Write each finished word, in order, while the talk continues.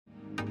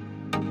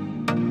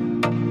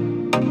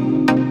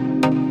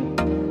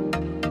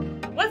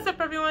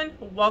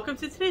welcome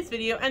to today's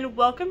video and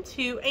welcome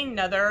to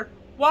another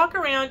walk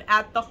around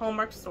at the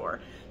Hallmark store.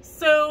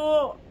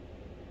 So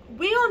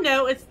we all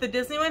know it's the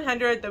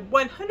Disney100, the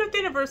 100th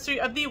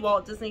anniversary of the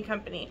Walt Disney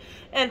Company,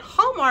 and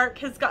Hallmark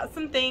has got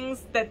some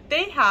things that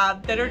they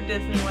have that are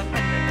Disney100,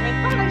 and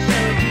I thought I'd show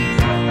you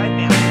what I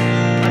found.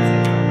 Let's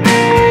get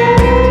started.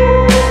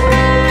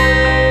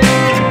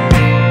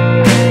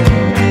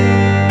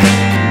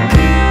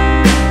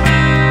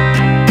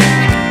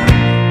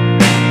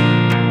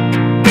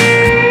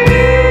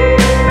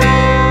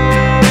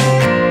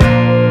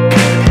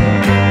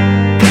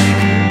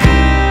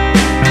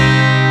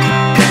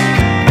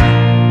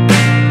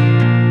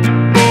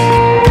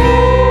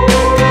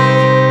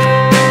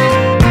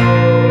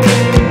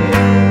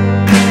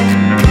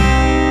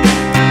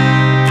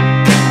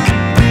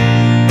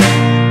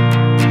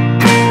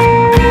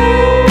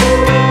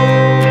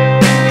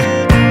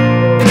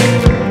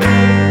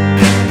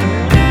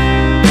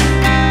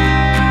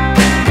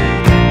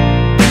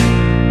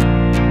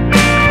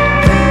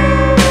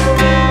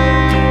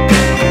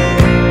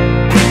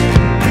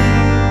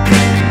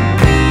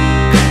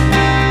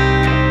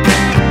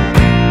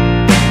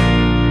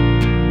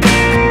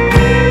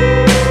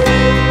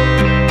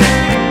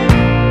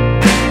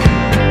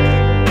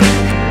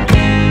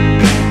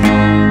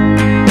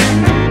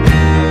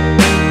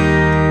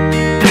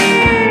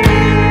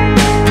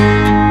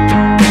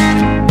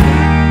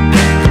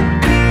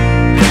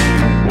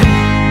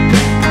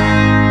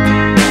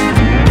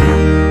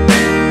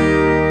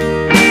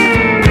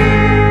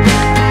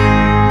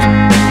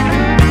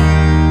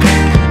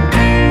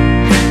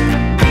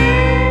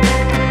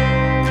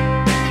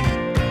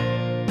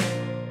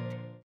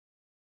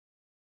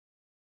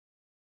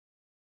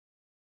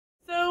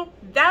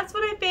 That's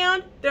what I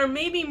found. There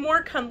may be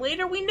more come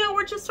later. We know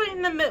we're just right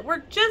in the mid. We're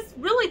just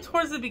really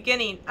towards the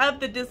beginning of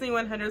the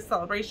Disney100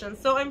 celebration,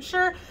 so I'm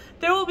sure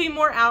there will be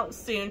more out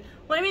soon.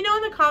 Let me know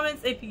in the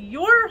comments if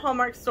your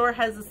Hallmark store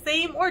has the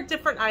same or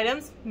different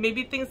items,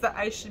 maybe things that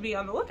I should be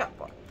on the lookout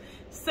for.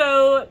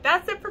 So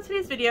that's it for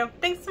today's video.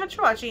 Thanks so much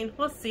for watching.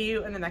 We'll see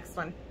you in the next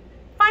one.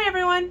 Bye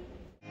everyone.